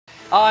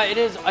It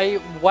is a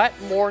wet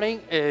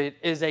morning. It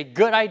is a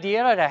good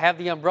idea to have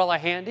the umbrella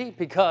handy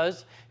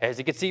because, as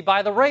you can see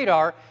by the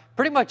radar,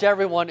 pretty much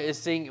everyone is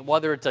seeing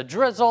whether it's a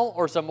drizzle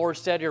or some more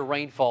steadier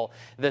rainfall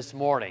this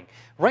morning.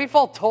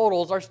 Rainfall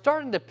totals are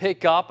starting to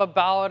pick up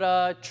about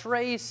a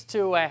trace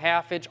to a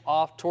half-inch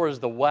off towards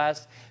the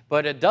west,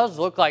 but it does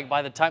look like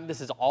by the time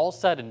this is all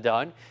said and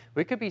done,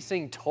 we could be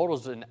seeing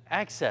totals in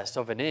excess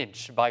of an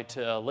inch by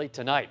late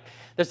tonight.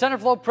 The center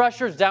of low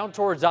pressure is down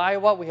towards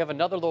Iowa. We have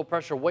another low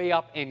pressure way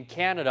up in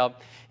Canada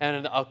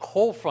and a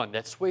cold front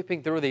that's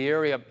sweeping through the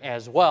area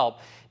as well.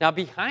 Now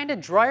behind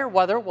it, drier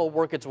weather will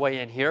work its way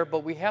in here,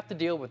 but we have to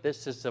deal with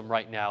this system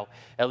right now,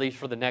 at least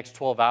for the next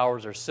 12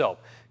 hours or so.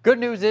 Good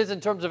news is,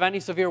 in terms of any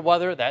severe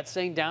weather, that's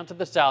staying down to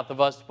the south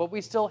of us, but we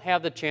still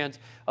have the chance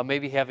of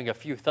maybe having a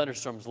few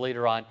thunderstorms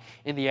later on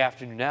in the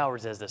afternoon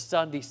hours as the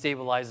sun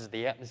destabilizes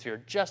the atmosphere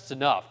just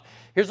enough.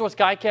 Here's what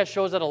Skycast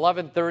shows at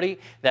 11:30.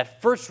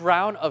 That first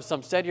round of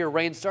some steadier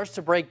rain starts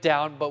to break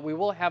down, but we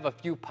will have a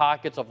few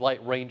pockets of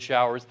light rain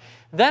showers.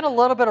 Then a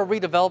little bit of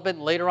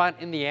redevelopment later on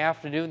in the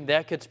afternoon.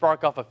 That could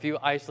spark off a few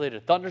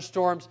isolated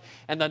thunderstorms.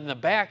 And then the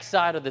back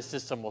side of the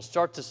system will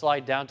start to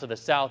slide down to the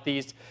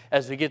southeast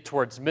as we get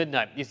towards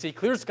midnight. You see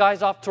clear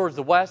skies off towards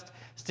the west,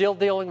 still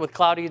dealing with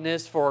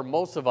cloudiness for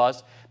most of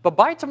us. But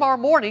by tomorrow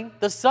morning,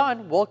 the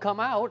sun will come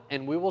out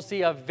and we will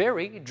see a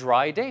very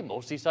dry day.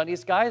 Mostly sunny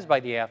skies by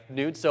the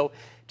afternoon, so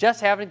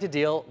just having to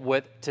deal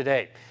with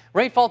today.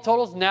 Rainfall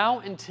totals now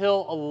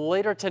until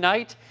later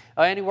tonight,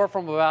 anywhere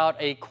from about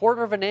a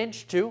quarter of an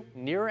inch to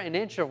near an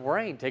inch of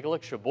rain. Take a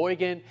look at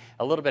Sheboygan,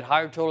 a little bit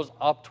higher totals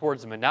up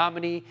towards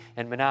Menominee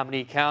and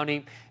Menominee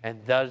County,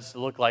 and does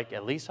look like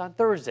at least on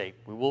Thursday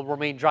we will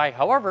remain dry.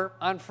 However,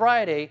 on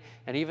Friday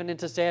and even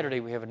into Saturday,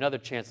 we have another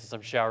chance of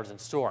some showers and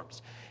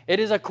storms. It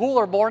is a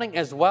cooler morning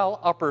as well,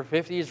 upper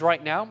 50s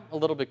right now, a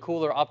little bit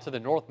cooler up to the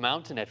North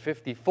Mountain at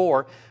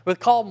 54 with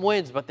calm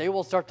winds, but they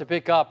will start to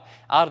pick up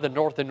out of the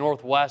north and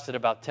northwest at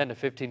about 10 to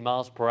 15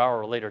 miles per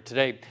hour later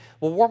today.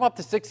 We'll warm up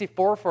to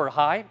 64 for a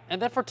high,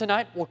 and then for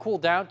tonight we'll cool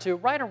down to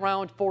right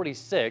around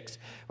 46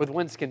 with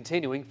winds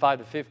continuing 5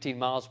 to 15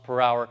 miles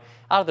per hour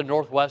out of the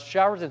northwest.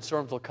 Showers and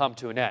storms will come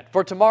to an end.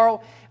 For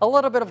tomorrow, a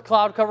little bit of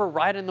cloud cover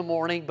right in the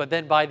morning, but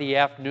then by the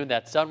afternoon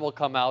that sun will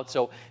come out.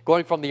 So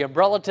going from the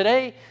umbrella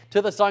today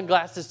to the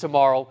sunglasses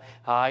tomorrow,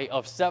 high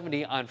of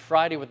 70 on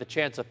Friday with a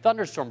chance of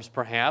thunderstorms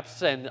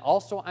perhaps, and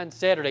also on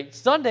Saturday.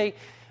 Sunday,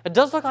 it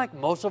does look like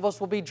most of us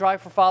will be dry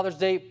for Father's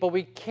Day, but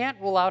we can't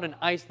rule out an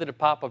isolated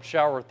pop-up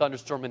shower or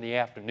thunderstorm in the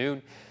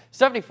afternoon.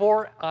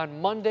 74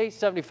 on Monday,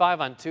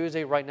 75 on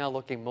Tuesday. Right now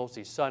looking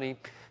mostly sunny.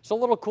 So a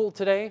little cool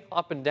today,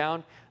 up and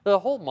down. The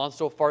whole month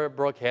so far at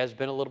Brook has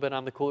been a little bit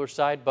on the cooler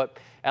side, but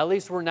at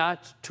least we're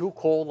not too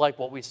cold like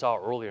what we saw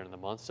earlier in the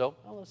month. So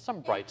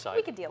some bright side.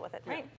 We could deal with it, right?